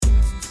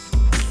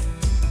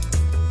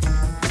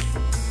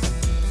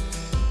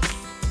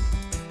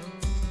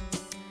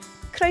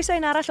Croeso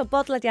un arall o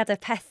bodlediadau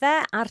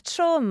pethau, a'r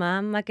tro yma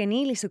mae gen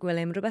i Lisa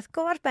Gwilym rhywbeth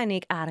go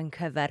arbennig ar yn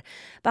cyfer.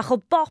 Bach o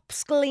bop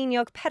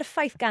sgleiniog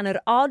perffaith gan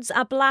yr odds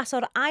a blas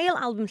o'r ail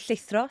album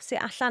llithro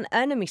sy'n allan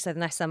yn y misoedd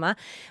nesaf yma.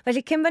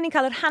 Felly cyn bod ni'n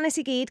cael yr hanes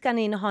i gyd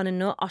gan un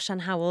ohonyn nhw,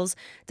 Osian Howells,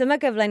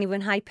 dyma gyfle ni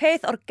fwynhau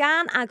peth o'r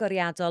gan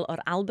agoriadol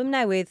o'r album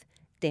newydd,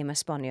 Dim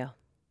Esbonio.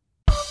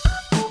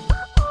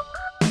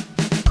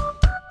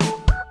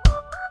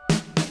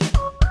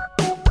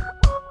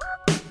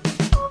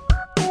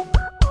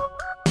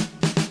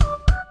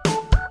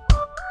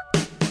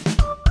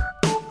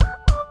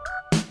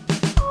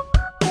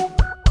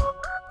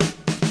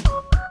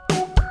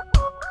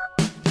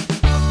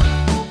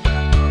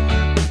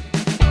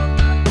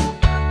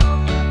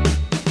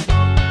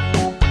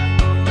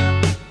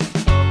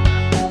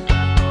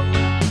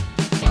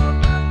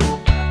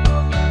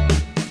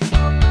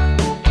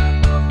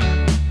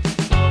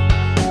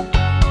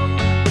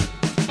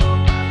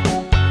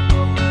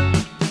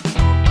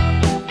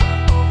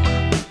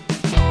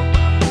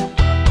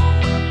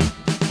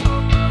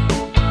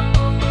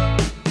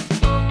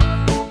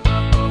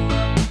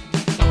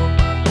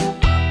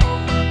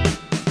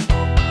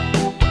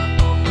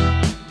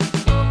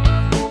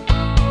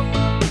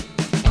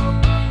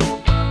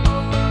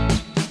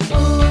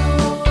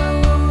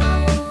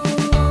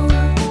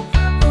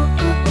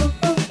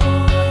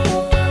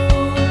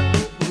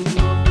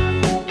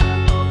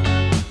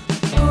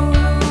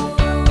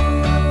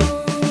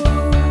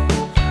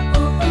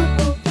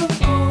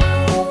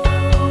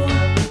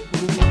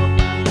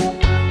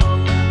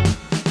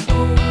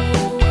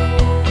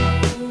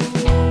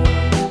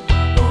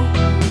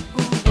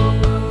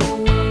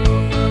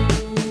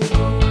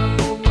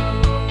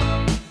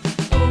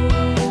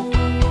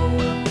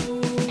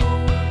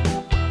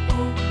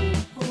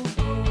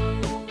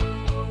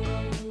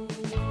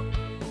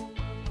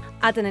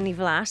 A dyna ni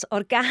flas,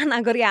 o'r gan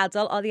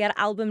agoriadol oddi ar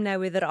album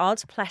newydd yr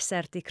Odd,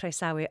 pleser di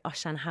croesawu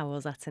Osian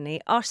Howells ato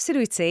ni. Os, sy'n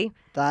rwyt ti?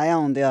 Da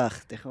iawn,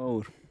 diolch yn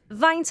fawr.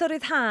 Faint o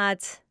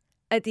ryddhad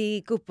ydi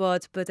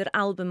gwybod bod yr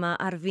album yma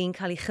ar fi'n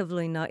cael ei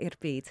chyflwyno i'r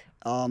byd?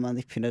 Mae'n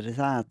dipyn o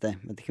ryddhad, de.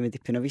 Mae'n dipyn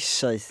dipyn o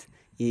fisoedd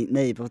i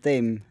wneud bod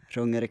dim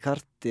rhwng y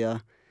recordio,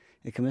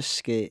 y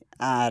cymysgu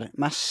a'r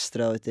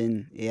mastro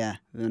wedyn,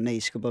 fy'n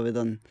neis gwybod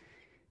fydd o'n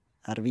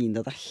ar fi'n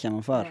dod allan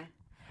mewn ffordd.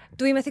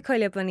 Dwi'n methu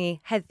coelio bod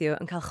ni heddiw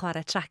yn cael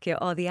chwarae tracio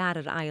oddi ar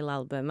yr ail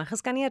album, achos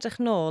gan i edrych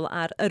nôl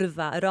ar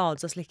yrfa yr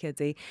odds os licio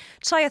di.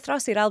 Troi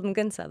athros i'r album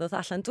gyntaf ddod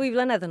allan 2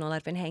 flynedd yn ôl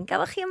erbyn hyn,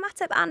 gafoch chi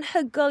ymateb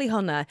anhygol i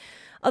hwnna.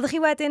 Oeddech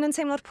chi wedyn yn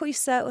teimlo'r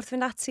pwysau wrth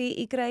fynd ati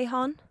i greu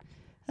hon?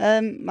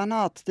 Mae'n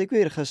od, dwi'n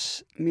gwir, achos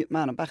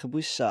mae'n bach o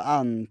bwysau,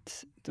 ond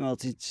dwi'n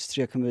meddwl ti'n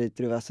trio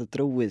cymryd rhyw fath o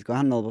drywydd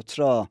gwahanol bod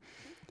tro,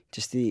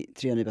 jyst i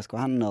trio neu beth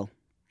gwahanol.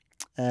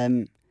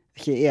 Felly,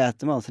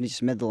 dwi'n meddwl, dwi'n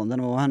jyst meddwl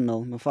amdano fo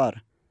wahanol mewn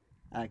ffordd.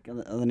 Ac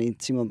oedden ni'n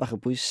teimlo'n bach o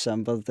bwysau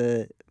am bod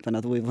fyna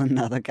 2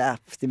 flynedd o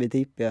gap dim ei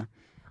deipio.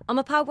 Ond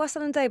mae pawb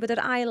wastad yn dweud bod yr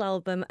ail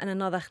album yn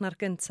anoddach na'r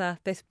gyntaf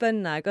beth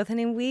bynnag. Oedd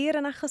hynny'n wir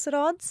yn achos yr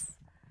odds?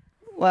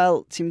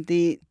 Wel, ti'n di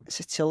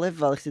setio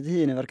lefel eich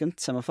dy hun efo'r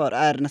gyntaf mewn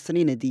ffordd. Nathon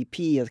ni'n neud EP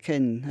oedd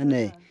cyn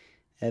hynny,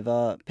 efo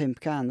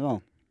 5 can, dwi'n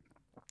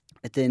meddwl.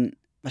 Wedyn,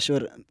 mae'n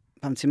siŵr,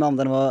 pam ti'n meddwl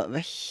amdano fo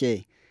felly,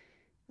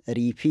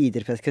 yr EP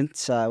di'r peth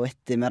cyntaf,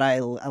 wedyn mae'r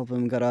ail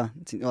album yn gorau,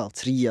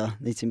 trio,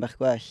 neu ti'n bach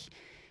gwell.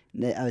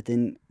 A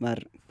wedyn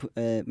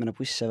mae'na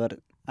bwysau efo'r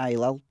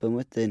ail album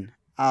wedyn.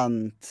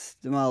 Ond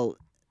dwi'n meddwl,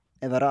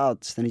 efo'r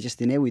odds, da ni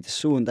jyst i newid y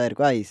sŵn dair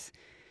gwaith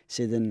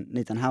sydd yn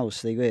neud yn haws,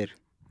 ddeu gwir.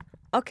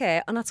 Oce,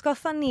 ond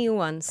atgoffa ni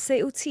wan,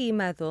 sut wyt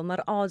ti'n meddwl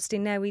mae'r odds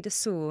di newid y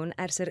sŵn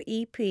ers yr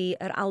EP,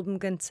 yr album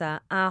gynta,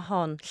 a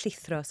hon,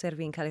 llithro, sy'r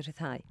fi'n cael ei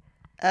rhyddhau?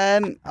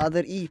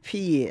 Oedd yr EP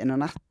yn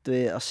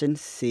anadwy o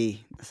synthi.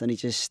 Nathon ni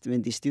jyst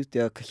mynd i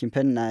studio cyllun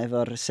penna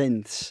efo'r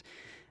synths.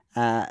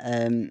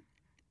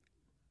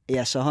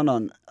 So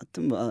honno'n,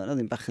 oedd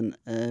hi'n bach yn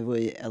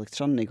fwy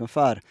electronig mewn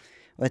ffordd.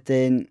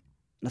 Wedyn,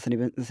 nathon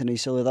ni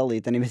sylweddoli,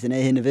 da ni'n methu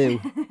neud hyn y fyw.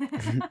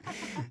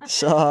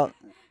 So,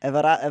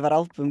 efo'r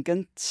album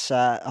gynta,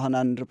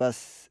 honna'n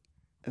rhywbeth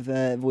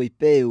fwy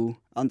byw,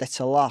 ond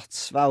eto lot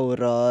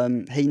fawr o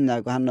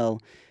heina gwahanol,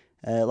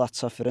 lot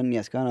o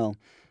ffyriniaeth gwahanol.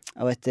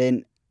 A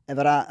wedyn,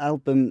 efo'r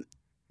album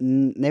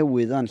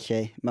newydd o'n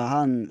lle, mae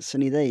hon,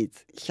 sy'n ni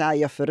ddeud,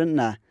 llai o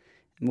ffyrina,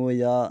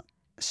 mwy o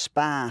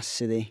spas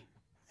iddi.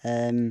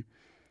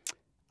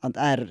 Ond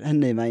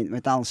hynny,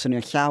 mae dal yn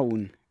swnio'n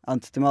llawn,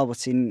 ond dwi'n meddwl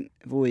bod ti'n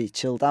fwy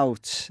chilled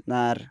out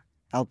na'r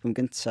album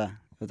gynta,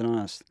 fod yn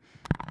onest.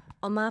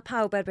 Ond mae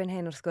pawb erbyn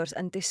hyn wrth gwrs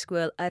yn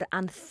disgwyl yr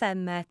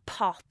anthemau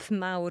pop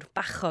mawr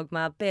bachog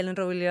mae Bel yn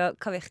rowlio,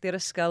 cofiwch chdi'r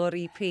ysgol o'r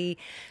EP,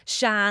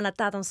 Sian a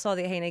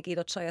dadansoddi heina i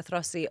gyd o troi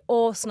athrosi.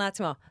 Os na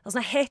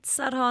hits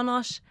ar hon,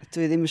 Os?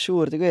 Dwi ddim yn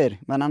siŵr, dwi'n gwir.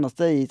 Mae'n anodd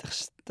dweud,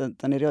 achos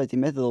da ni rioed i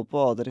meddwl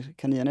bod yr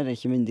canion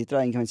eraill yn mynd i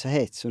droi'n cymaint o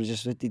hits, mae'n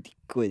jyst wedi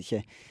digwydd,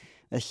 lle.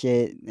 Felly,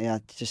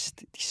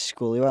 jyst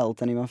disgwyl i weld,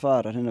 da ni mewn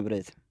ffordd ar hyn o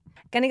bryd.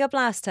 Gan i gael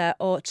blas te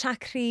o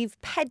trac rhif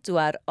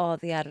 4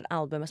 oddi ar yr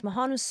album, os mae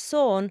hon yn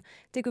sôn,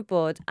 digwydd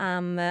bod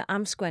am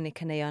sgwennu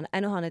caneuon,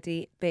 enw hon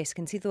ydi Beth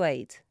Sgen Ti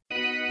Ddweud.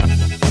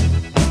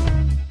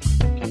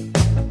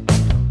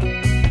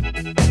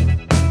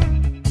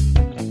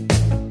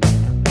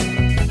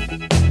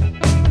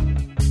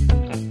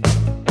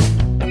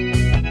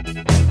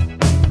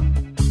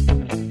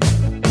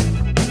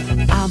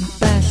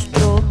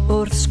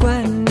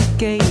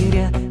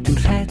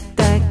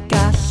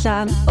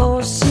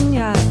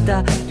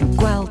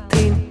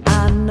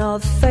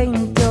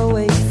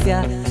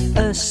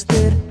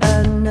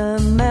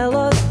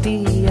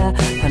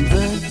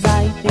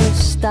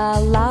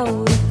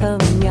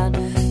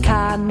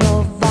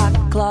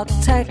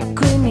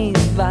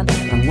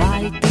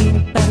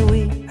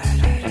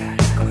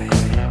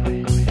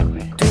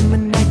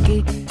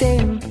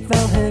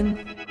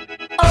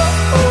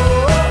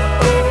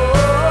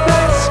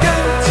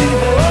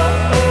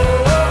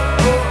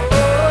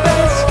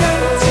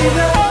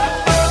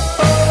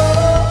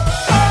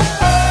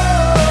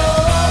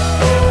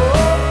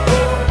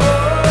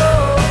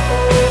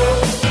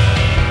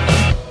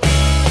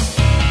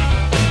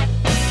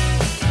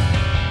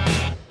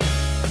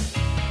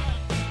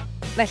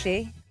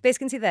 Felly, beth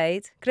sgyn ti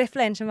ddeud? Griff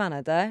Lynch yn fanna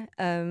da.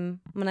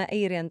 Mae yna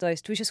eiriau yn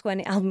does. Dwi eisiau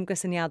sgwennu album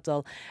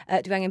gysyniadol.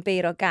 Dwi angen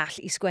beiro gall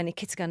i sgwennu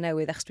Kitgan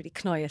newydd achos dwi wedi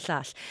cnoi y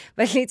llall.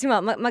 Felly, ti'n ma,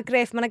 mae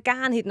Griff, mae yna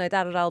gan hyd yn oed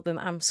ar yr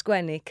album am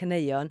sgwennu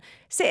caneuon.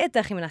 Sut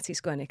ydych chi'n mynd ati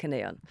sgwennu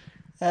caneuon?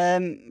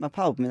 Mae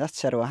pawb yn mynd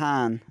ati ar y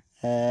wahân.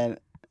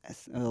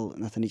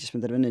 Nathon ni jyst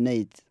penderfynu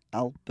wneud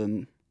album.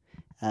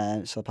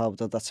 So pawb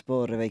dod at y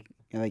bwr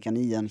efo'i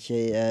ganeuon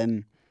lle.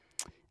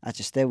 A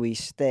jyst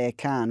dewis 10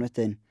 can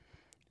wedyn.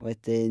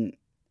 Wedyn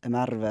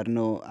ymarfer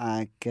nhw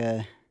ac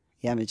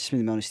mi jyst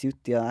mynd i mewn i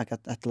studio ac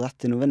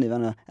adeiladu nhw fyny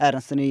fanno.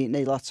 Nathon ni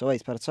wneud lot o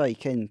waith paratoi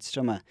cynt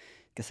tro yma.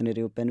 Gathon ni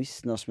ryw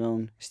benwythnos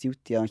mewn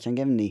studio yn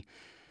Llangefni.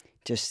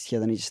 Jyst lle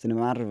oedden ni jyst yn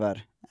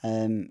ymarfer.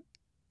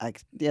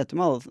 Ac dwi'n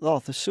meddwl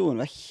ddoth y sŵn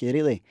felly,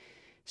 really.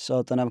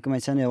 So do'n am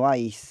gymaint hynny o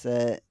waith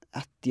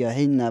adio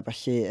hynna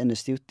felly yn y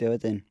studio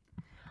wedyn.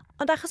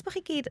 Ond achos bod chi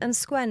gyd yn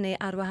sgwennu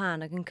ar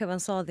wahân ac yn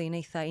cyfansoddi'n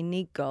eitha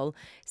unigol,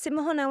 sut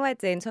mae hwnna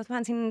wedyn,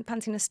 pan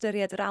ti'n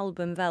ystyried yr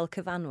album fel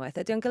cyfanwaith,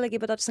 ydy o'n golygu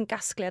bod o jyst yn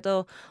gasgliad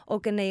o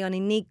ganeuon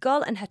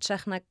unigol yn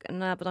hytrach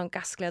na bod o'n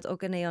gasgliad o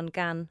ganeuon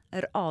gan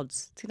yr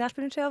odds? Ti'n dall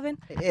beth ni'n trio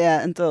ofyn? Ie,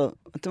 ynddo.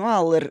 Dwi'n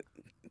meddwl yr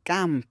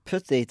gamp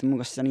ydy, dwi'n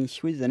meddwl os da ni'n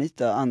llwyddo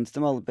neud o, ond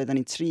dwi'n meddwl beth da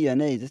ni'n trio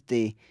neud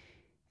ydy,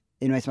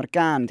 unwaith mae'r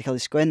gan wedi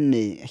cael ei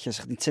sgwennu, eich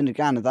os chdi'n tynnu'r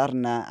gan o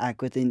ddarna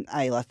ac wedyn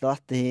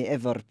ail-adeiladu hi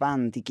efo'r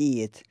band i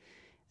gyd.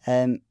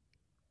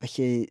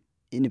 Felly,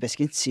 unig beth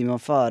sgyn ti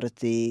mewn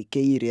ffordd ydy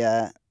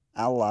geiriau,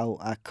 alaw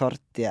a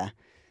cordia.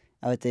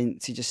 A wedyn,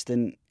 ti jyst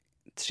yn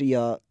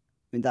trio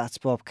mynd at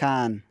bob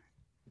can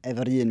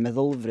efo'r un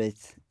meddylfryd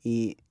i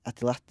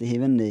adeiladu hi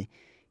fyny.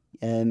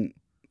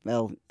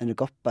 Fel yn y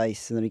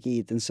gobaith, oedden ni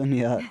gyd yn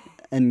swnio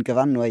yn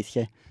gyfanwaith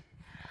lle.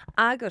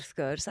 Ac wrth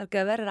gwrs, ar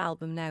gyfer yr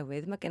album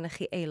newydd, mae gennych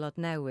chi aelod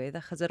newydd,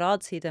 achos yr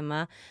odds hyd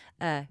yma,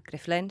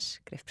 Griff Lynch,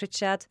 Griff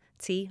Pritchard,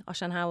 ti,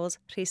 Osian Howells,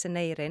 Rhys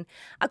Aneirin,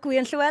 a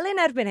Gwion Llywelyn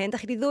erbyn hyn, da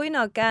chi wedi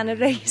ddwyno gan y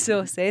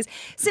resources.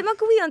 Sut mae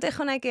Gwion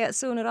dechrau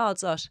sŵn yr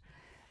odds, Os?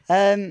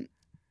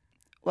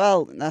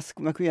 Wel,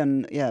 mae Gwion,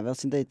 fel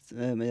ti'n dweud,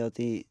 mae o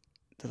wedi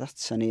dod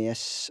ato ni,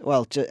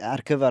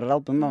 ar gyfer yr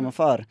album yma, mewn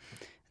ffordd.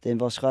 Wedyn,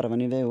 fel sgwara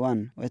fan ni fyw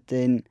wan.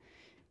 Wedyn,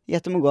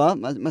 dwi'n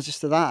gwybod, mae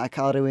jyst y dda a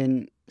cael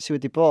rhywun sydd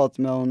wedi bod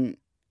mewn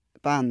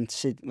band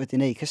sydd wedi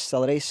gwneud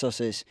cystal yr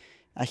resources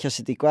a lle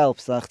sydd wedi gweld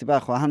pethau chdi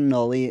bach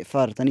wahanol i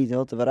ffordd da ni wedi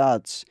fod efo'r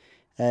odds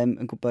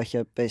yn gwybod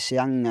lle beth sydd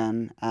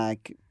angen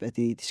ac beth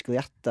di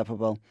disgwyliadau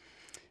pobl.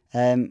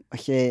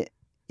 Felly,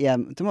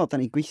 dwi'n meddwl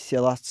da ni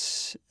gweithio lot,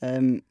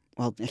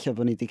 lle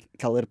bod ni wedi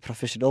cael yr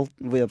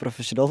fwy o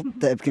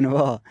professionoldeb gyda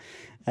fo.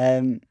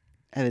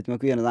 Hefyd,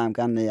 mae Gwion o dda am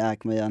ganu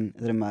ac mae o'n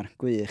ddrymar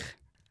gwych.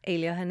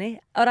 Eilio hynny.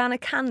 O ran y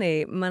canu,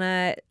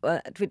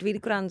 dwi wedi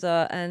gwrando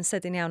yn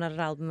sydyn iawn ar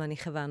yr album yma ni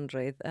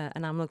chyfanrwydd,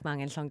 yn amlwg mae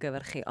angen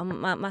llongyfarchu, ond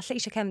mae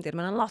lleisio cefndir,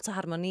 mae'n lot o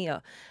harmonio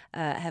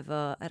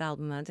hefo yr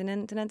album yma.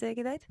 Dyna'n deg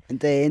i ddweud?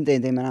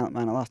 Yndi,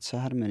 mae'n lot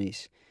o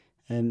harmonies.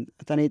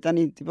 Da ni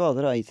wedi bod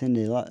yn rhoi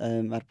hynny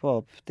ar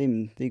bob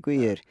dim di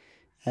gwir.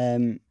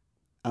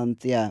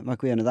 Ond mae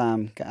Gwion o dda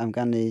am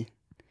ganu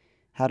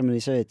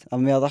harmonies hefyd.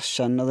 Ond mi oedd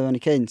Osian, oedd efo'n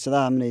i cynt, o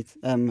dda am wneud,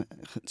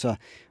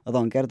 oedd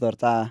o'n gerddor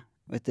da.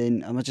 Wedyn,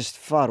 a mae jyst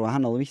ffordd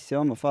wahanol o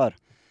weithio am y ffordd.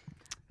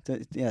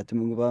 Dwi'n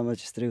gwybod, mae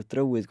jyst rhyw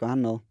drywydd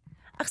gwahanol.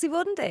 Ac sy'n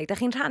fod yn deg, da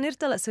chi'n rhannu'r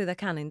dyletswydd a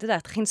canu'n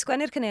dydach? Da chi'n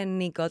sgwennu'r caneuon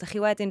unigol, da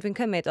chi wedyn, dwi'n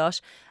cymryd Os,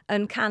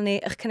 yn canu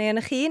eich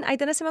caneuon eich hun, a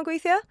dyna sy'n ma'n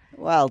gweithio?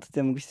 Wel,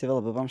 dwi'n gweithio fel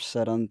o bob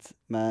amser, ond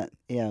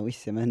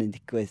weithio mae hynny'n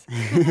digwydd.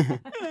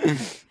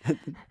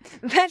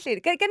 Felly,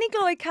 gen i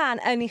gloi can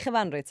yn ei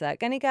chyfanrwydd ta.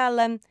 Gen i gael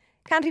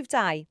can rhif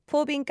 2,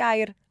 pob un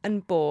gair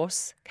yn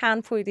bos,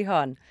 can pwy di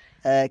hon?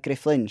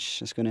 Griff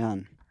Lynch, yn sgwennu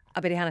hon. A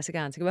be di hanes y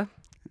gan, ti'n gwybod?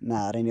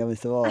 Na, rhaid i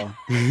ofyn o.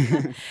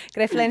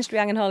 Griff Lynch, dwi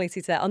angen holi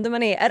ti te. Ond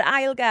dyma ni, yr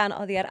ail gan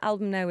oddi ar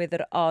album newydd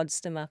yr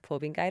odds, dyma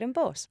pob un gair yn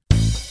bos.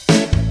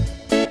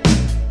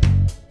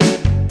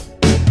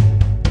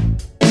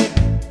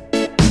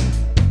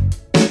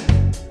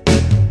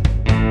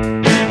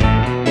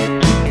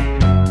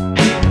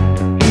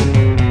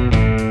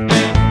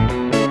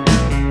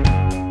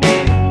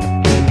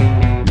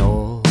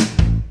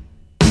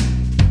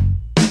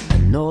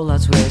 Nôl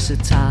at wes y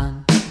tân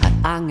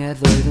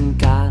angerddwydd yn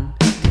gan,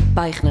 di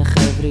baich na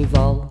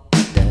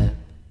chyfrifoldeb,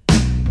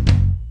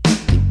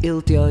 di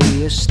ildio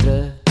i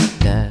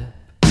ystrydeb.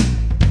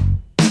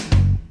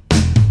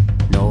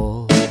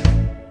 Nôl,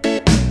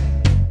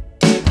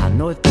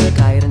 pan oedd y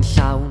gair yn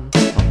llawn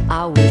o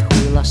awyr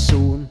hwyl a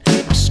sŵn,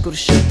 a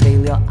sgwrsio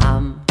dreulio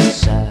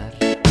amser,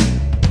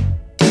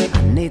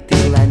 a nid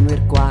i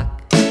lenwi'r gwagder.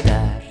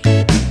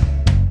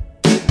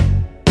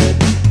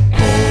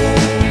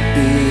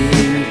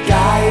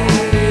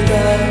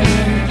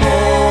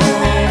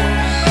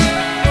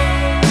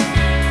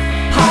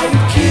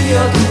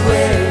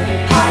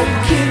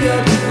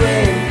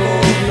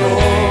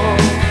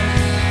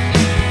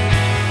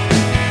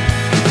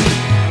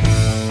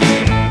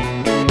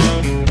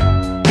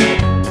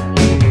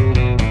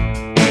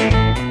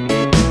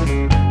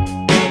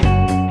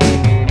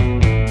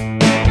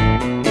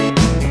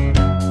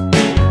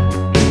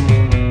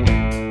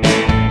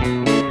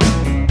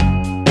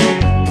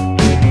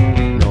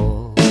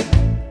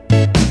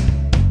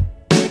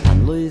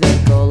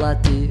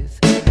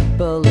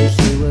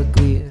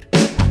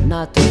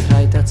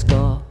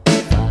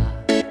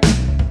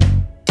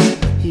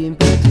 un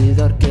bydydd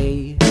o'r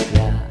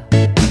geiriau.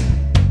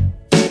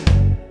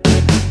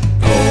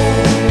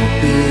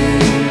 Pob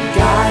un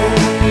gair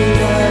yn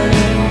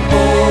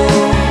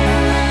hwn.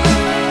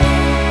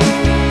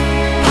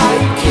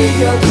 Paid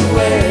cuddio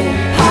dwen,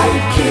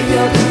 paid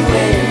cuddio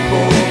dwen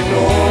bob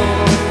nôl.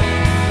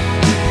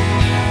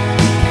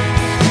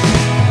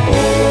 O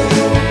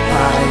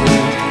paid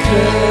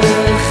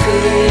crychu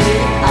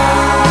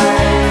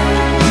ail.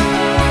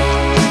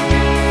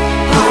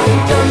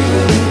 Paid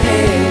ymwyn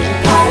hen,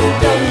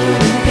 paid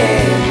ymwyn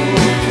hen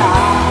o'r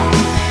cas.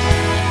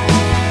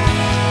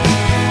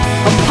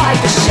 Ond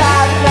paid y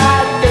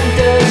siarad yn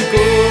dy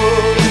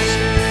gwrs,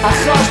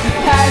 achos di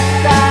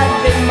pethau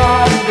ddim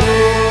mor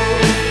ddrwg.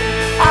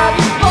 A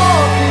di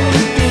bob un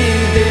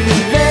dydd yn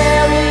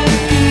fel I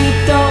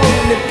gyd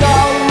o'n y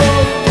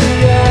golwg dwi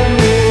yn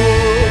nhw.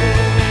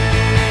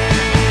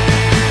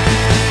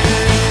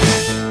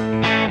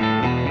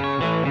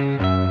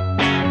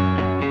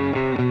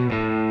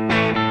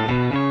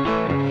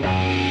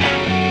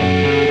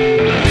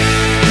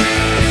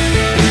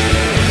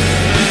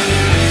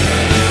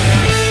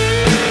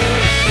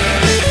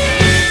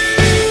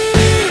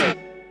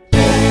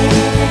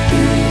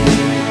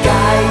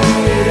 Gair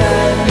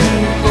yn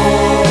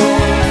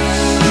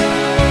bws.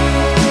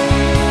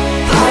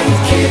 Paid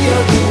cuddio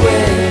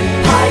dwen,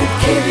 paid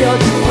cuddio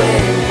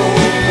dwen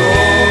bob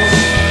nos.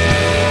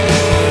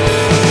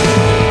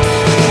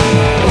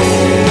 O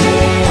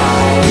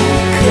paid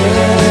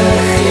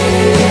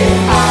crychu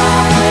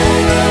ail.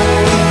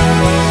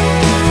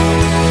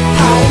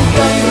 Paid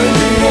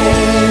ymwyn hen,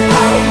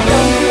 paid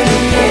ymwyn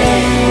hen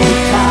o'r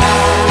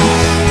cas.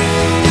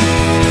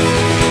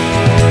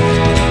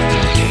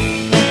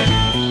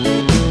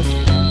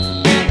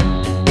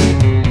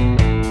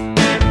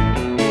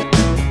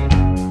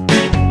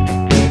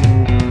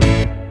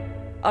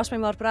 Os mae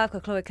mor braf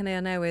cael clywed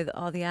caneuon newydd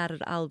oddi ar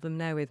yr album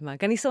newydd yma.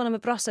 Gan ni sôn am y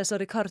broses o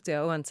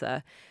recordio o'n ta.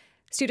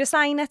 Studio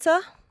Sain eto?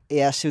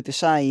 Ie, Studio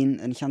Sain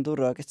yn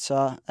Llandwrog eto.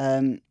 A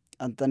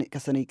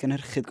gatho ni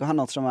gynhyrchydd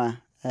gwahanol tro yma.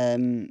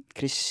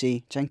 Chrissy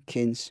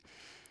Jenkins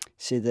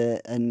sydd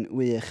yn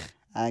wych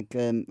ac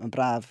yn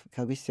braf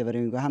cael gweithio fe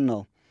rhywun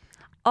gwahanol.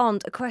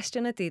 Ond y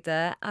cwestiwn ydy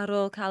de, ar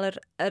ôl cael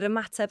yr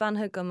ymateb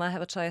anhygoel yma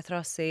hefo troi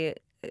athrosi,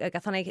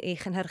 gatho ni ei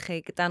chynhyrchu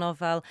gyda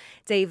nofel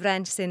Dave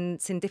Wrench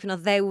sy'n dipyn o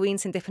ddewin,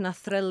 sy'n dipyn o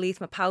thrylydd,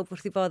 mae pawb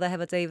wrth I bod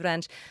hefo Dave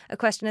Wrench. Y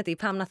cwestiwn ydy,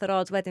 pam nath yr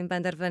Odds wedyn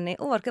benderfynu,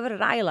 ar gyfer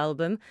yr ail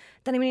album,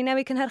 da ni'n mynd I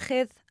newid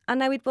cynhyrchydd a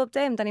newid bob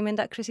dim, da ni'n mynd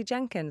at Chrissy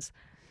Jenkins.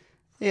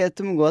 Ie,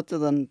 dwi'n gwybod,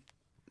 oedd o'n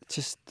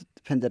just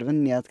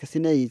penderfyniad gath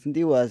I wneud yn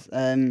diwedd.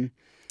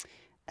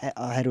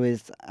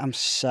 Oherwydd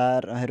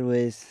amser,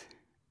 oherwydd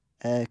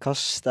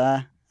costa,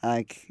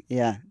 ac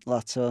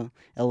lot o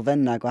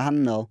elfennau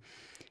gwahanol.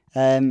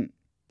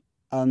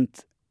 Ond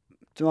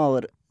dwi'n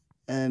meddwl,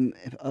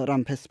 o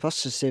ran peth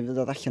posesif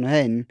ddod allan o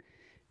hyn,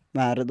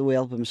 mae'r ddwy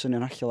album yn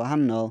swnio'n hollol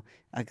wahanol,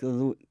 ac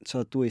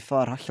dwy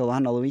ffordd hollol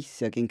wahanol o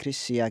weithio gen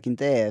Chrissy a gen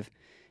Dave.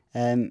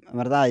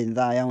 Mae'r ddau yn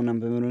dda iawn am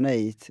beth maen nhw'n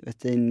wneud.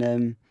 Wedyn,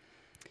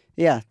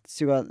 ti'n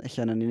gwybod,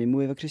 allan o'n i'n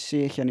mwy efo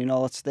Chrissy, allan o'n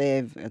ôl at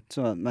Dave.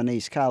 Mae'n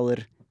neis cael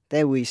yr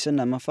dewis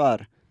yna mewn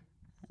ffordd.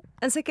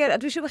 Yn sicr, a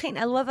dwi'n siŵr bod chi'n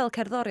elwa fel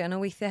cerddorion o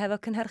weithio hefo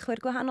cynhyrchwyr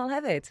gwahanol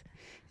hefyd?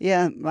 Ie,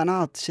 mae'n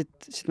odd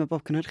sut mae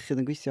bob cynhyrchydd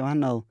yn gweithio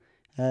wahanol.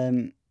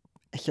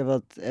 Ella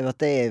fod efo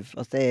Dave,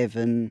 oedd Dave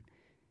yn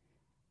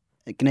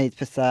gwneud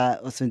pethau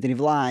wrth fynd yn ei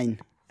flaen,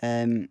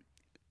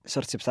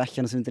 sortio pethau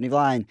allan wrth fynd yn ei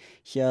flaen,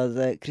 lle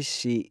oedd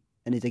Chrissy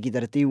yn neud o gyd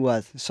ar y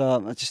diwedd. So,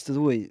 mae jyst y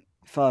ddwy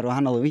ffordd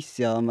wahanol o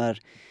weithio, mae'r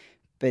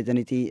be da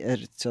ni di,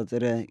 yr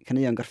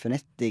caneuon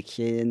gorffenedig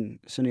lle yn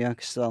swnio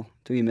cystal,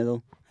 dwi'n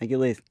meddwl, a'i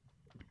gilydd.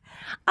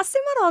 A sy'n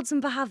mae'r Odds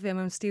yn behafio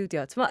mewn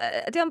studio?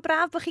 Ydy o'n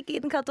braf bod chi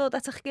gyd yn cael dod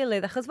at eich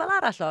gilydd? Achos fel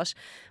arall os,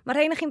 mae'r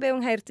rhain chi'n byw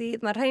yng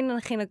Nghaerdydd, mae'r rhain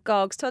yn chi'n y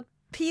gogs.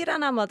 Pyr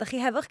anaml, da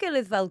chi hefo'ch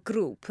gilydd fel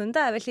grŵp,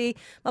 ynddo? Felly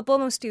mae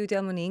bod mewn studio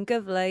mewn ni'n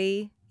gyfle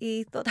I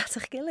ddod at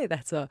eich gilydd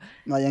eto.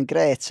 Mae'n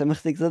gret am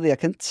ychydig ddyddiau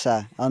cynta,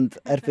 ond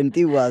erbyn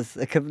diwedd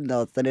y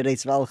cyfnod, da ni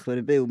reit falch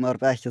wedi byw mor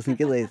bell wrth yn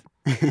gilydd.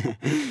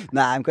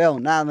 Na, I'm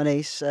gwewn, mae'n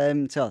neis.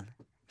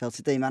 Fel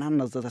ti dweud, mae'n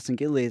anodd dod at yn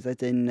gilydd,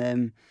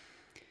 wedyn...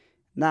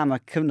 Na,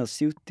 mae cyfnod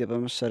studio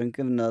bod amser yn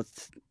gyfnod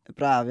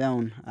braf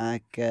iawn,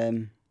 ac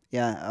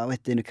a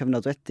wedyn y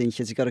cyfnod wedyn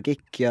lle ti'n gorau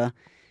gigio,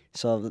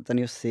 so da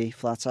ni wrthi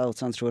flat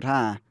out on trwy'r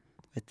ha.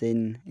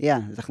 Wedyn,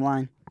 ydych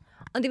ymlaen.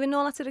 Ond I fynd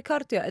nôl at y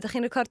recordio, ydych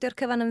chi'n recordio'r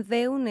cyfan yn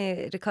fyw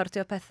neu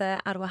recordio pethau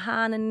ar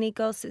wahân yn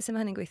unigol? Sut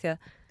mae hynny'n gweithio?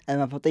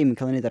 Mae pob dim yn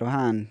cael ei wneud ar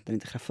wahân. Da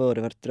ni'n dechrau ffwrdd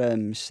efo'r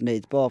drums,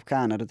 wneud bob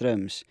can ar y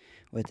drums.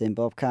 Wedyn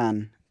bob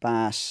can,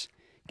 bas,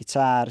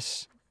 gitars,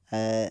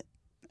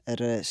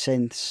 yr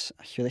synths,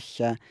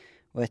 llwyddellia,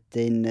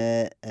 wedyn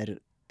yr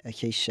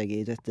lleisiau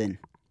gyd wedyn,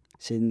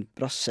 sy'n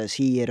broses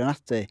hir o'n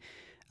adwy.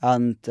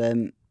 Ond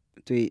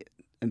dwi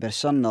yn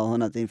bersonol,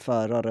 hwnna di'n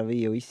ffordd o'r fi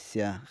o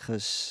weithio,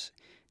 achos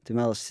dwi'n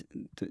meddwl,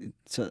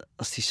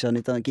 os ti eisiau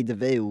gwneud o'n gyd y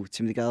fyw,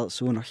 ti'n mynd I gael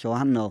sŵn hollol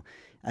wahanol,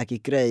 ac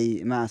I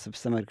greu math o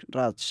bethau mae'r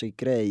rad eisiau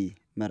greu,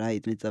 mae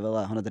rhaid wneud o fel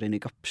la, hwnna di'r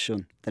unig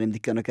opsiwn. Da ni'n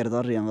digon o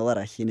gerddorion fel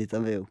arall I wneud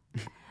o'n fyw.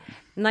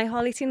 Na i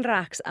holi ti'n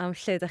racs am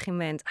lle ydych chi'n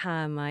mynd ha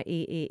yma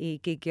i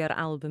gigio'r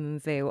album yn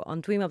fyw,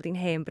 ond dwi'n meddwl bod hi'n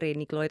hen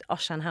bryd i glywed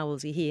Osian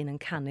Howells i hun yn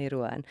canu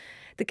rwan.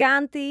 Dy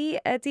gan di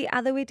ydi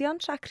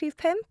Addewidion trac rhif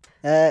 5?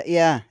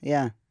 Ia.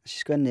 Nes i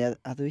sgwennu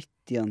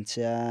Addewidion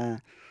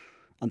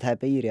ond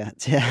heb eiriau.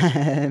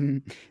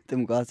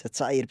 Dwi'n gwybod,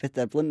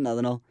 3-4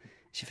 blynedd yn ôl.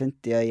 Nes i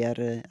ffindio i ar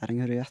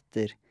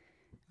ynghyriadur.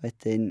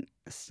 Wedyn,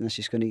 nes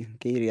i sgwennu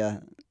geiriau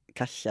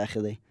callach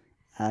ydi.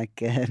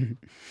 Ac,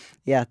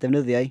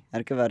 defnyddio i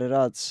ar gyfer yr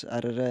odds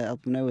ar yr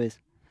album newydd.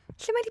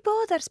 Lle mae di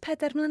bod ers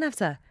 4 mlynedd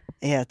ta?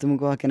 Dwi'n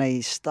gwybod gen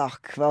i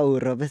stoc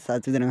fawr o bethau,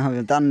 dwi ddim yn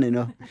hoffi amdani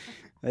nhw.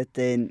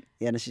 Wedyn,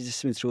 nes i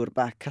jyst mynd trwy'r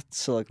back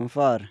catalog mewn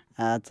ffordd,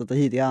 a dod o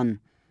hyd i hon.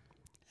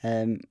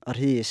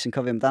 O'r hys yn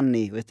cofio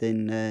amdani,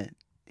 wedyn,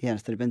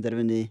 nes da ni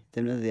benderfynu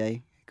defnyddio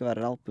i gyfer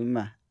yr album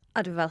yma. A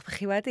dwi'n falch bod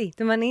chi wedi.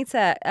 Dyma ni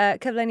te,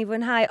 cyfle ni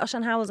fwynhau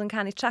Osian Howells yn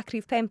canu trac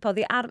rhif 5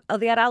 oddi ar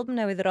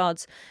album newydd yr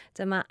odds.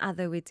 Dyma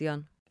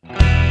Addewidion.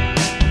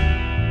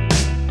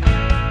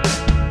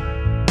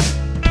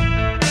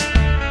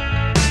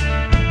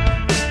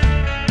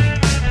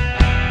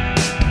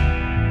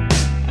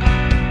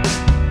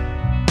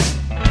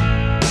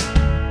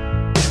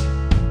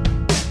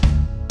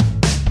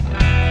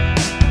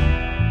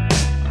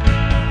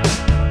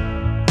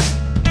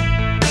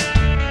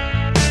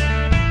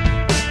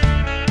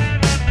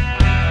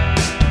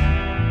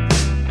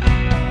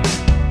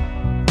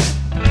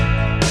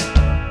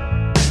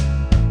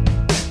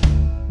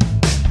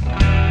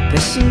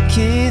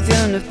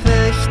 Cuddion y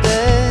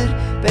pellter,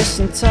 be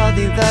sy'n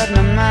toddi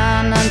ddarna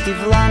man a'n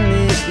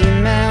diflannu i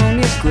mewn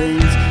i'r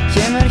gwynt,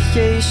 lle mae'r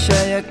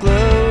lleisiau a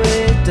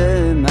glywyd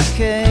yma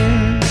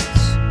cynt.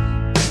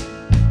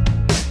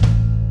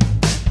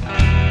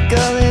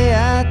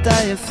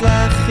 Goleuadau yn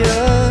fflachio,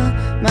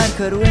 mae'r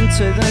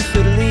corwyntoedd yn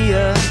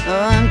chwrlio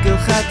o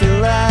amgylch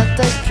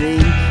adeiladau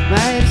prin,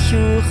 mae'r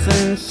llwch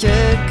yn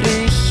llygru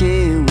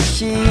lliw y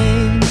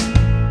llun.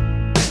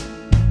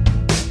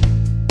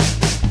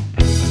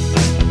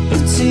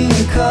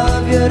 Ti'n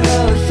cofio'r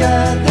holl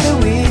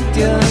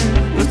addewidion,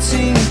 wyt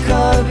ti'n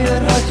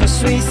cofio'r holl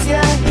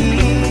osweithiau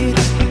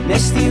hir,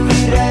 nes di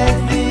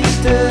wireddu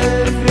dy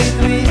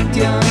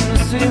freuddwydion,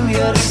 wrth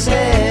wylio'r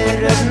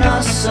ser ar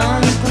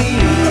noson glir.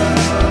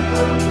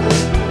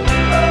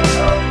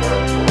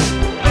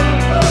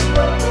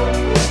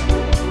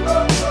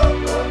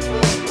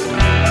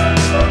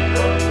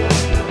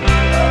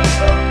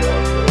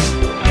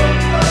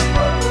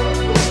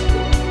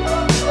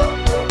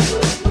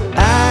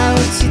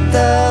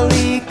 Dal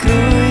i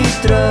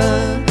grwydro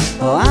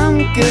o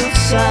amgylch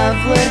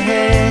safle'r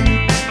hen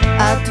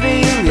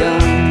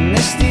adfeilion,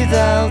 nes di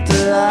ddal dy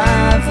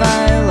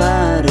afael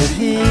ar yr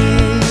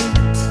hyd.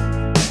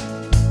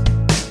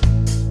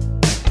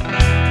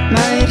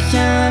 Mae'r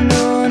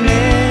llanw'n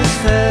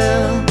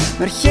uchel,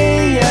 mae'r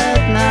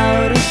lleiad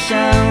nawr yn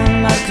llawn,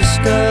 mae'r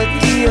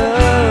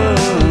cysgodion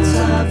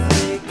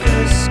taflu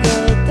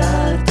cysgod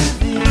ar dy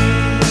fyd.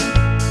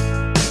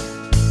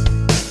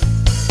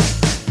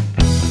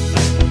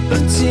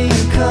 Wyt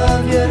ti'n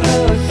cofio'r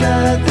holl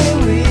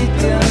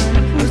addewidion,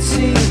 wyt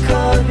ti'n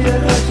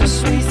cofio'r holl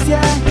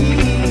osweithiau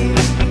hir,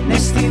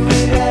 nes di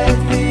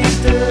wireddu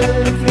dy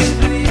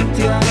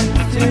freuddwydion,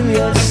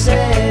 dwylio'r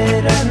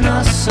ser a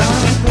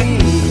noson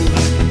glir.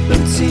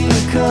 Wyt ti'n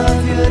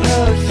cofio'r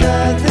holl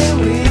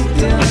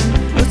addewidion,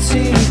 wyt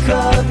ti'n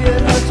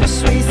cofio'r holl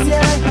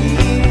osweithiau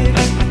hir,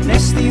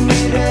 nes di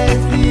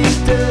wireddu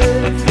dy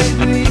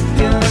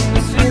freuddwydion,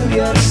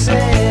 dwylio'r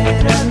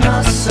ser a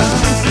noson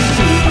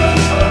glir.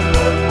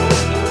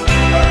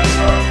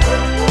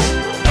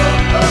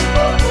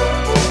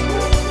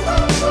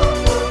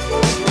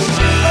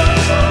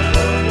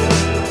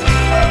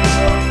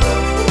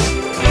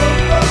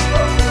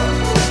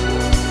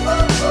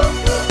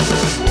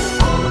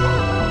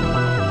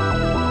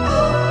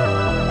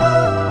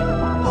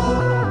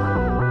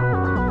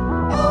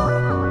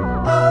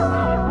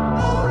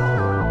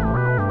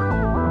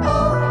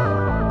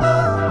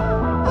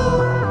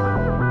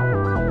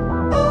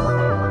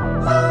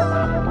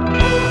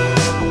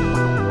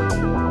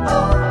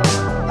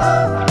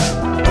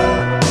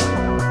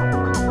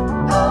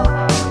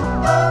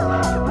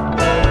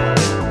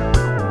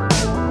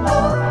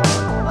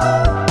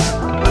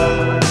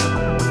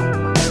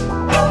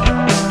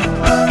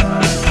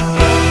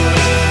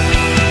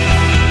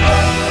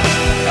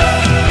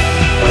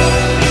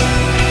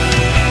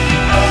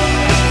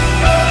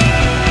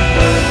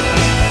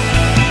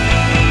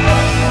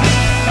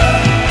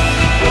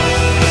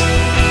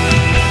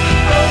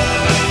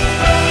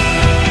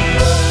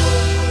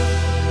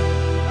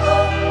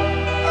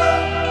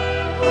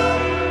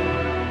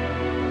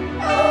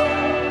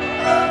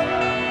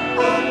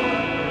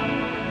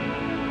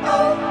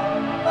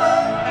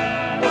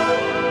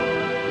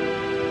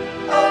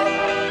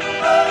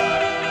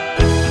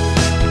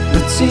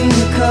 ti'n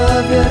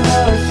cofio'r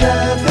holl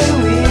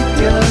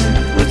addewidion?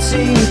 Wyt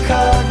ti'n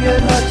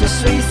cofio'r holl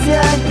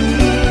osweithiau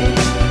hir?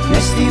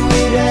 Nes di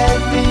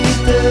wireddu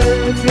dy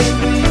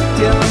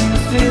freuddwydion,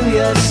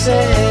 ffilio'r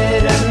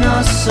ser a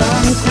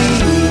noson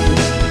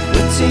gwir?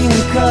 Wyt ti'n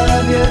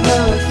cofio'r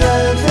holl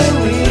addewidion?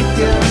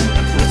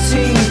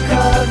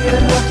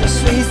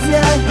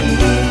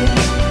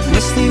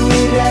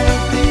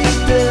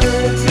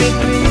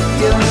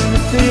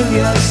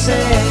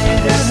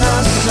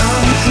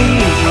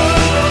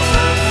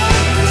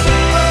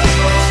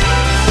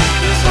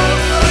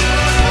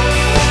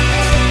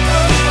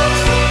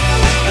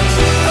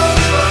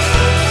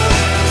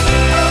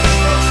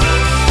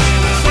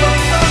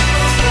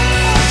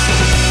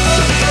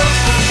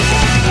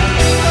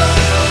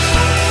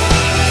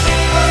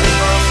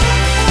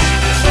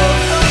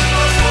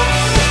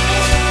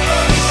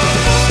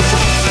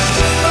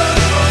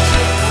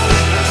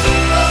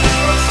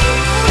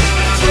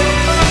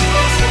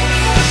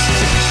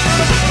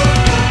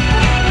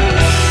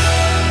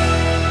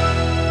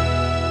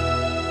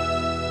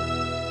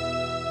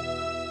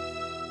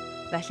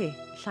 Felly,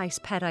 llais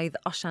peraidd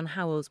Osian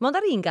Howells. Mond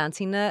ar un gan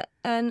ti'n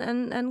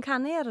yn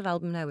canu ar yr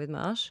album newydd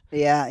ma, Os?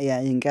 Ia,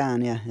 un gan,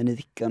 ia, yn y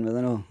ddigon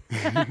fydden nhw.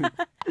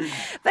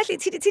 Felly,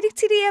 ti di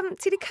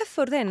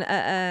cyffwrdd hyn,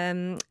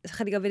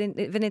 chydig o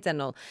funudau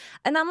nôl.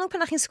 Yn amlwg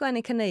pan chi'n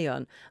sgwennu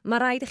caneuon,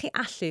 mae rhaid i chi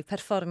allu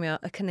perfformio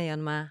y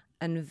caneuon ma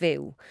yn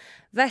fyw.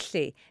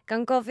 Felly,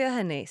 gan gofio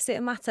hynny, sut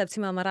ymateb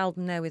ti'n meddwl mae'r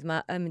album newydd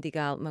ma yn mynd i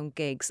gael mewn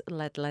gigs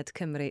ledled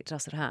Cymru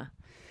dros yr ha?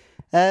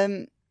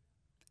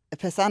 Y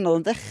peth anodd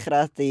yn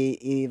dechrau ydy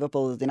i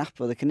bobl wedi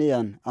nabod y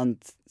caneuon,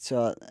 ond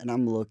yn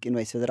amlwg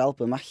unwaith fydd yr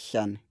album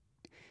allan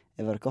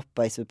efo'r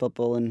gobaith fydd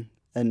bobl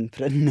yn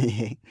prynu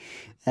hi.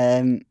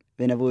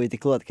 Fe na fwy wedi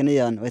clywed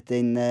caneuon,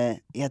 wedyn,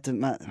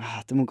 dwi'n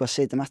mwyn gwybod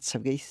sut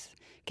ymateb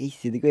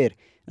geithi di gwir.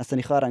 Nathon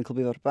ni chwarae'n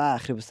Clwb Ifor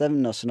Bach rhywbeth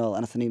efnos yn ôl,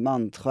 a nathon ni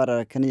mond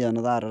chwarae'r caneuon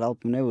oedd ar yr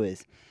album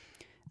newydd.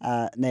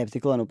 A neb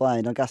wedi clywed nhw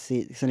blaen, ond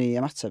gathon ni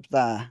ymateb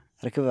da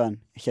ar y cyfan,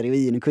 eich ar i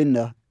un yn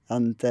cwyno,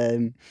 ond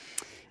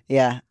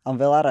ond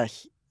fel arall,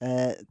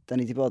 da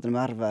ni wedi bod yn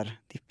ymarfer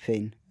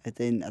dipyn,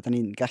 wedyn, a da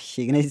ni'n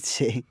gallu gwneud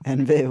ti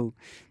yn fyw,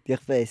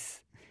 diolch beth.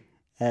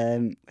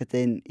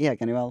 Wedyn,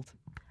 gan i weld.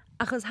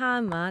 Achos ha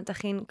yma, da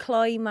chi'n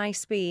cloi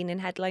Maes B,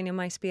 neu'n headline o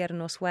Maes B ar y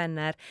nos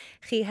Wener.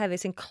 Chi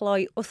hefyd sy'n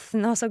cloi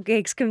wythnos o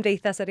gigs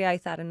Cymdeithas yr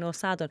Iaith ar y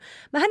nos Sadwrn.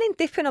 Mae hynny'n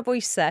dipyn o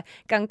bwysau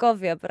gan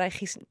gofio bod rhaid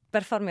chi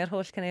berfformio'r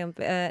holl caneuon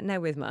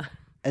newydd ma.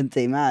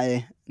 Yndi,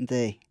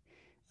 yndi.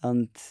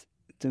 Ond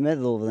dwi'n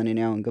meddwl fydden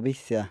ni'n iawn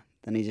gobeithio.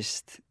 Da ni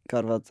jyst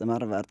gorfod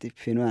ymarfer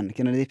dipyn wan.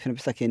 Gynnon ni dipyn o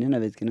bethau cyn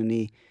hynna fyd. Gynnon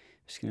ni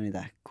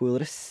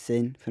Gwyl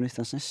Rythyn,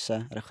 penwythnos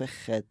nesaf, ar y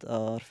 6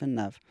 o'r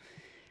Ffynaf.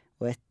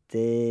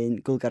 Wedyn,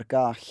 Gwlgar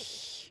Goll,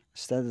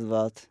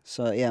 Steddfod.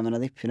 So, mae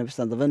yna dipyn o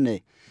bethau'n dod fyny.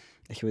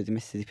 Felly wedi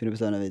methu dipyn o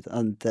bethau yna fyd.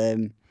 Ond,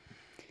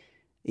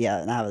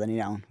 fydden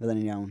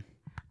ni'n iawn.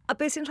 A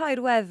beth sy'n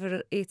rhoi'r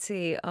wefr i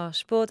ti,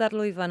 Os, bod ar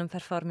lwyfan yn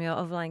perfformio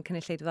o flaen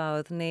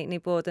cynulleidfawdd,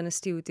 neu bod yn y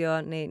stiwdio,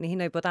 neu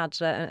hyn o'i bod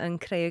adre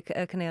yn creu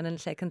y caneuon yn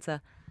y lle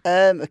cyntaf?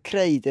 Y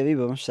creu, de fi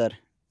bod amser.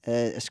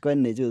 Y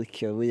sgwennu dwi'n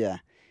licio fwyaf.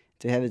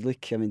 Dwi hefyd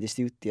licio mynd i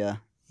stiwdio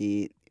i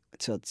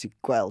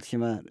gweld lle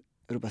mae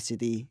rhywbeth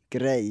sydd wedi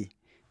greu.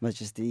 Mae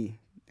jyst i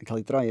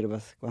cael ei droi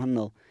rhywbeth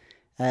gwahanol.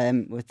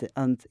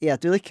 Ond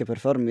dwi'n licio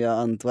perfformio,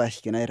 ond well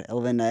gen i'r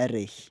elfennau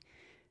eraill.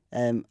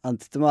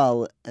 Ond dwi'n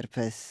meddwl,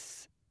 peth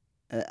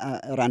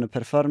o ran y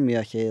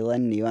perfformio lle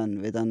Lenny wan,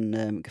 fydd o'n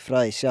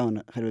gyffroes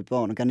iawn, chyrfyd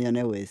bod yn ganeuon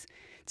newydd.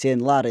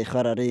 Ti'n laru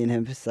chwarae'r un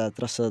hen pethau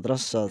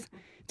drosodd.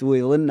 2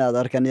 lynedd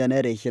o'r ganeuon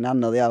eraill yn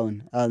anodd iawn.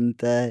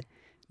 Ond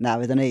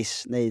fydd o'n neis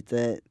wneud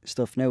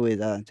stwff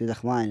newydd a dwi'n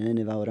dach mlaen yn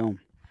unig fawr iawn.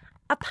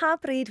 A pa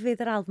bryd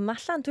fydd yr album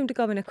allan? Dwi'n wedi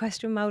gofyn y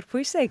cwestiwn mawr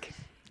pwysig.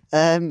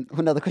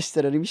 Hwna oedd y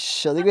cwestiwn yn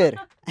imisio, di gwir.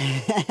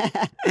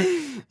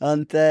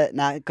 Ond,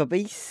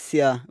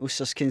 gobeithio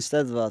wsos cyn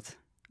Steddfod.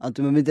 Ond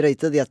dwi'n mynd i reid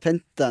dyddiad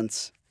pendant,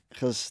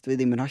 achos dwi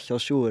ddim yn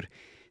hollol siŵr.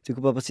 Dwi'n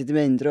gwybod bod ti wedi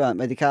mynd rwan.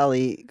 Mae wedi cael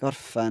ei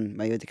gorffan,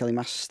 mae wedi cael ei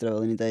mastro,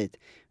 fel ni'n dweud.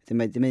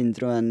 Mae wedi mynd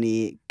rwan i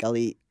gael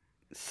ei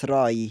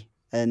throi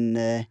yn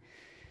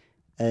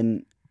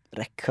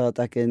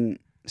record ac yn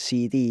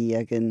CD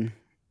ac yn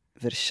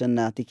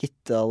fersiynau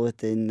digidol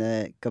wedyn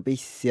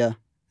gobeithio.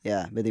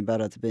 Fe di'n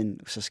barod y byn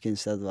wsos cyn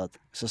Steddfod.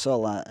 Wsos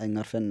ola yng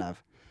Ngorffennaf.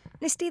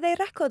 Nes di ddeu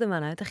record yma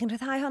na? Da chi'n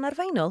rhyddhau hon ar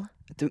vinyl?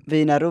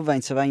 Fe na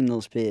rhywfaint o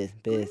vinyls bydd.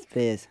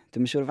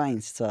 Dwi'n siŵr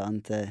faint to,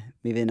 ond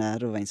mi fe na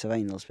rhywfaint o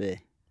vinyls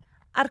bydd.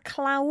 A'r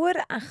clawr,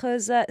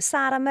 achos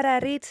Sara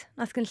Mererid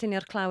nath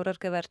gynllunio'r clawr ar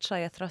gyfer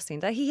Trai a Throsin.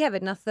 Da hi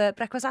hefyd nath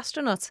Brecwas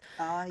Astronaut.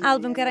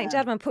 Album Geraint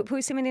Jarman.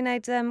 Pwy sy'n mynd i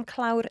wneud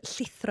clawr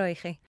llithro i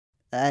chi?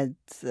 Ed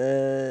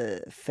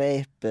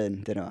Fairburn,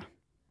 dyn nhw.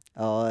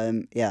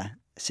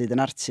 Sydd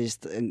yn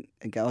artist o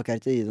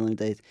Gaerdydd, o'n i'n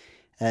dweud.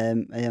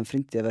 Mae o'n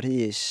ffrindio efo'r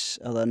hys,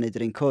 oedd o'n neud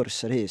yr un cwrs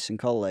ar hys yn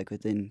coleg,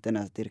 wedyn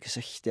dyna di'r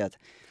cysylltiad.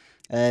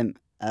 A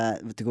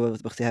dwi'n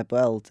gwybod bod chdi heb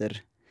weld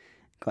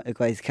y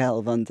gwaith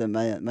celf, ond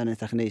mae'n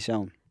edrych yn neis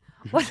iawn.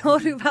 Wel, o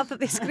rhyw fath o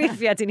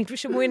ddisgrifiad i ni, dwi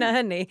eisiau mwy na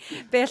hynny.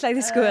 Be allai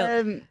ddisgwyl?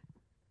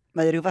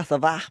 Mae rhyw fath o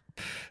fap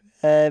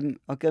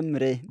o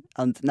Gymru,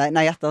 ond na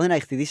i adael hynna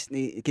i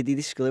gyd i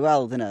ddisgwyl i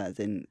weld hynna.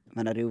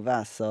 Mae yna rhyw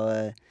fath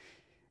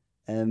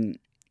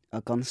o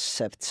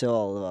concept tu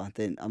ôl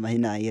efo, a mae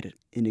hynna i'r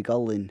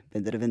unigolyn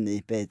benderfynu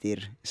be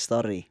di'r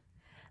stori.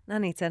 Na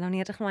ni te, nawn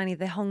ni edrych mlaen i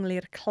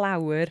ddehongli'r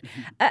clawr.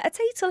 Y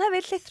teitl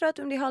hefyd, llithro,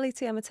 dwi'n mynd i holi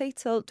ti am y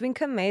teitl. Dwi'n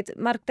cymryd,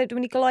 dwi'n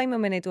mynd i gloi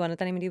mewn munud dwi'n, a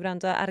da ni'n mynd i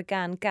wrando ar y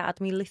gan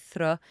Gad mi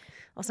Lithro.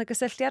 Os yna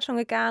gysylltiad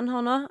rhwng y gan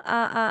honno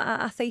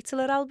a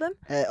theitl yr album?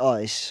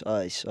 Oes.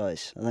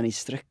 Oedden ni'n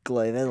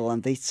stryglo i feddwl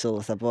am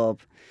deitl fatha bob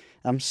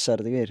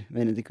amser, dy gwir.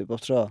 Mae'n digwydd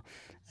bob tro.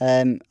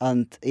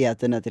 Ond,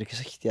 dyna di'r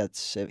cysylltiad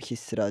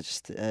llithro,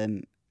 just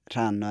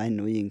rhan o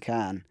enw un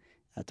can.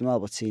 A dwi'n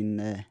meddwl bod ti'n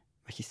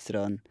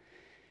llithro yn...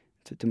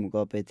 Dwi'n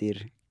gwybod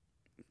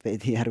be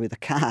di arwydd o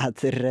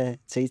cad yr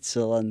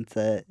teitl, ond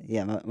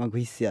mae'n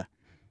gweithio.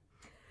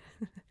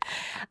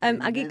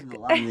 Ac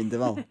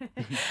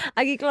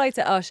i gloi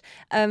te, Osh,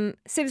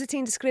 sef sy'n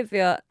ti'n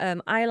disgrifio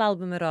ail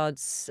album yr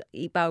Odds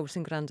i bawb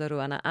sy'n gwrando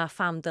rwan a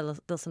pham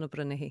dylsyn nhw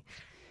brynu hi?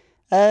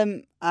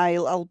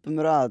 Ail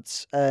album yr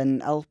Odds yn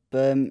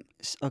album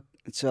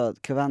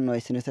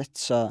cyfanwaith unwaith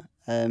eto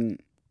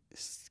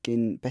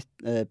gyn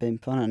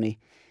 5 o'na ni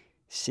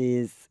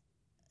sydd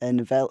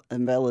yn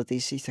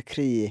melodies eitha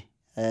cry,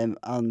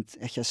 ond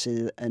eich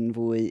sydd yn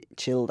fwy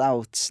chilled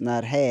out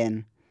na'r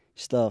hen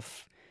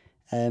stuff.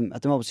 A dwi'n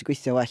meddwl bod sy'n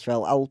gweithio well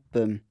fel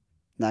album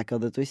nag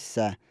oedd y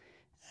dwytha.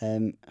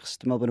 Achos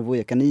dwi'n meddwl bod yn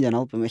fwy o ganeuon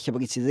album, eich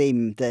bod gen ti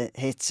ddim dy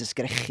hits y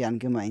sgrechian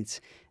gymaint.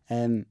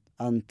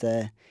 Ond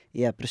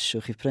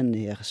bryswch i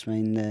prynu achos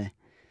mae'n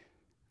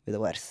fydd y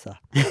werth o.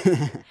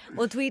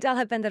 Wel, dwi dal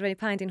heb benderfynu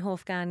pa'n di'n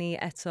hoff gan i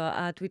eto,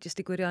 a dwi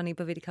jyst i gwirioni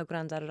bod fi wedi cael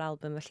gwrando ar yr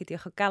album, felly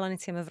diolch o galon i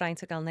ti am y fraint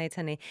o gael wneud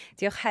hynny.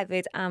 Diolch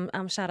hefyd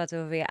am siarad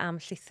efo fi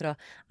am llithro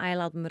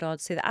ail album yr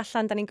od sydd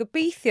allan. Da ni'n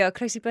gobeithio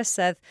croesi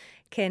bysedd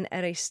cyn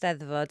yr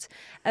Eisteddfod.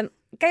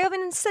 Gai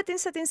ofyn yn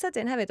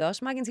sydyn hefyd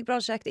os, mae gen ti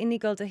brosiect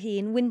unigol dy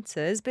hun,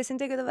 Winters, beth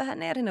sy'n digwydd efo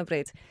hynny ar hyn o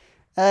bryd?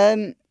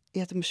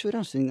 Dwi'n siŵr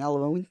iawn sy'n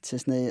alw fo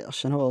Winters neu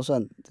Ocean Halls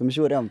o'n. Dwi'n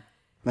siŵr iawn.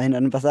 Mae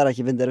hynna'n beth arall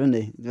i benderfynu.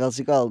 Fel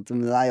sy'n gweld,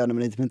 dwi'n meddwl aion am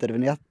wneud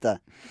penderfyniadau.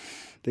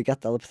 Dwi'n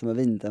gadael y peth yma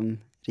fynd am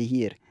rhy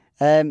hir.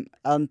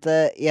 Ond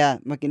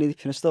mae gen i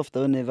ddipyn o stwff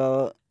da fyny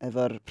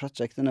efo'r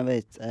prosiect yna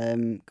fyd,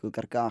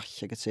 Gwlgar Goll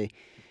ac ati.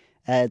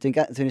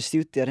 Dwi'n y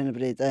studio ar hyn o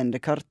bryd yn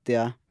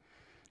recordio.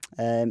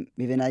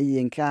 Mi fyna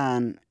un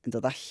can yn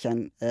dod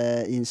allan,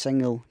 un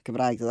sengl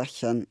Gymraeg dod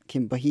allan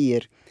cyn bo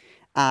hir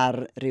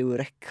ar ryw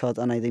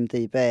record ond i ddim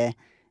deud be.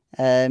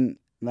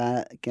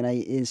 Mae gen i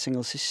un sengl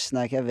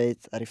Saesneg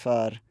hefyd ar ei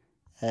ffordd,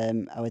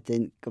 a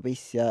wedyn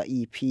gobeithio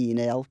EP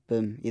neu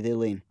album i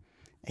ddilyn,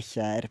 eich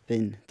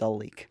erbyn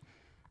Dolig.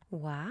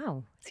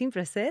 Waw, ti'n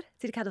brysur?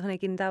 Ti wedi cadw hwnna i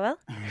gyn dawel?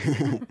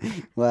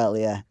 Wel,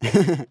 ie.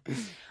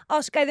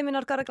 Os gai ddim un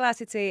o'r gorau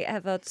glas i ti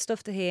efo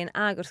stwff dy hun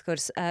ag wrth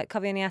gwrs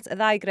cofio ni at y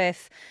ddau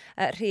Griff,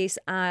 Rhys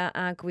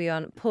a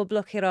Gwion, pob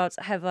lwc i'r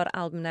od hefo'r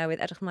album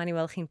newydd, edrych mlaen i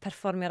weld chi'n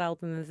perfformio'r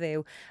album yn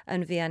fyw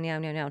yn fuan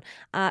iawn.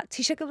 A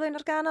ti eisiau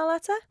gyflwyno'r ganol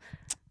eto?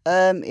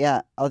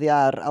 Oedd i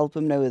ar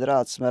album newydd yr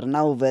od, mae'r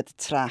 9fed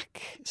track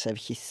sef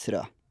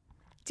Llithro.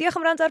 Diolch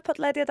am wrando ar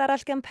podlediad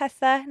arall gan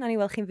Pethau, na ni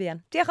weld chi'n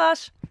fuan. Diolch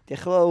os!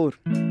 Diolch yn fawr!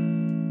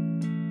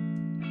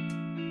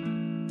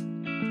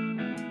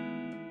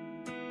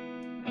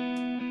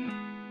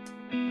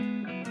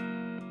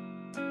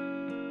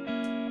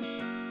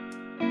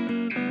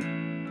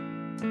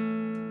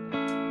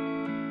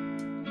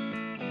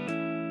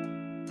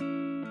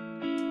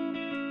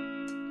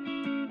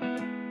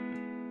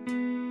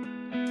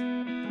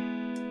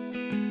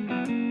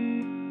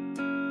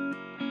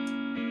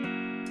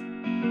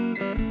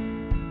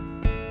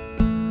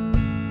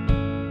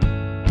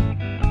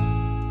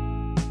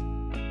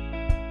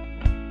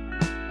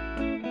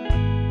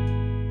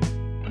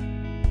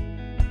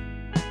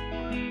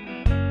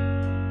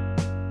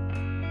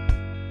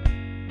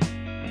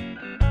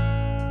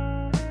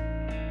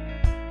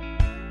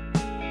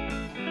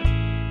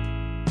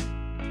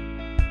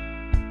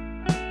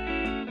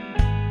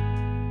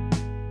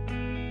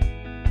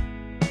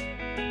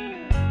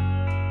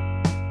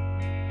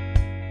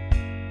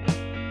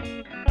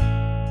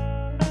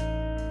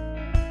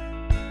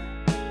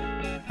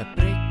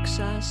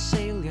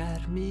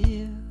 Seiliau'r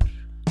mur,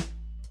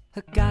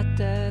 y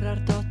gader ar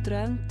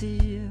dodrefn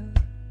dyr,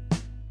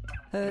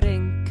 yr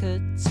inc y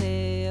te,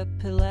 y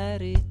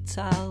pileri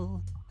tal,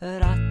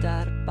 yr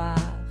adar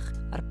bach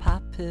a'r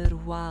papur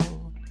wal,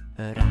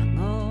 yr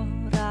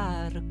angor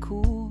ar y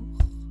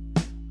cwch,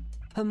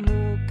 y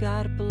mwg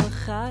a'r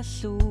blycha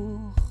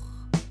llwch,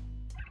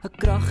 y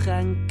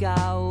grochen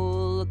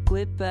gawl, y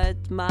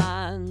gwybed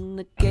man,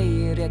 y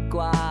geiriau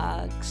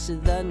gwag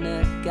sydd yn y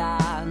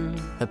gan,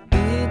 y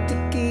byd y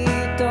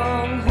gyd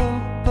o'n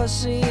hwmpas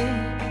i,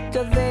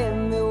 dio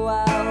ddim i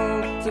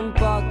weld yn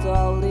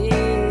bodoli,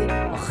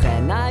 o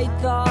chenau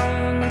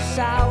ddon yn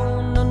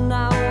llawn o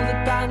nawdd y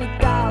da ni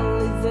dal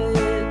i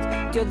ddyd,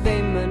 dio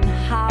ddim yn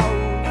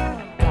hawdd,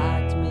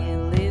 gad mi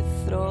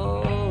lithro,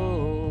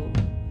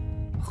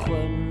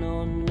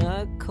 chwynwn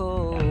y co.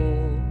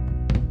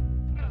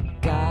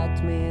 Gad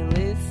mi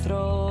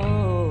lithro,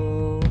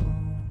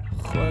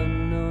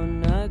 chwynwn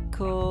y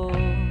co.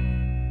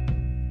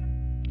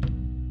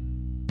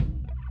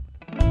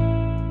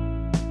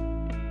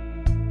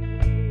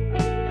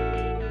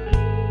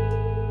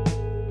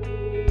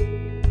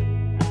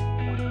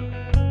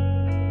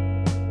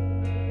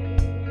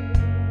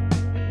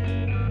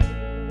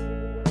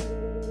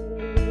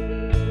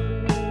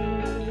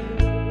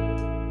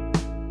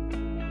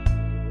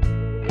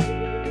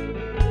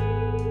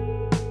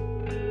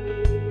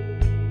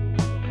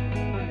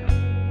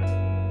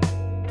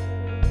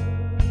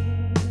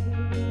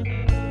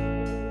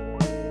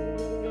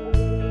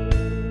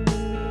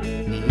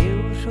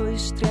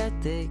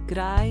 Rhwystredig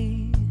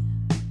rai,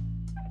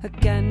 y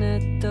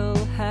genedl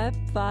heb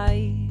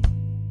fai,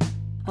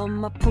 ond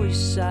mae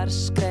pwysa'r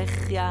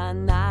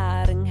sgrechian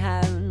ar yng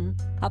nghefn,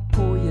 a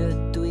pwy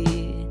ydw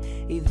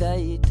i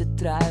ddeud y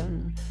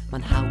drewn,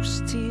 mae'n haws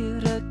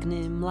ti'r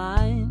ygnu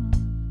mlaen,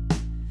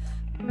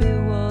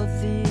 byw o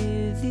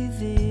ddydd i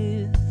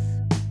ddydd,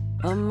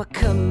 ond mae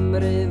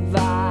Cymru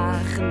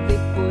fach yn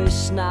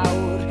ddibwys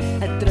nawr,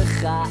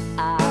 edrycha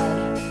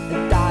ar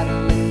y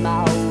darlun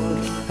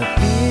mawr, y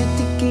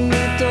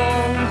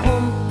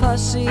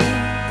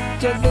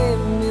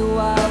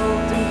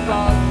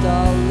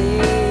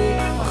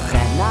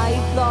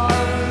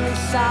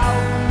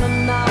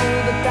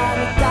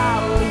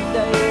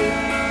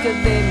que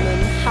ddim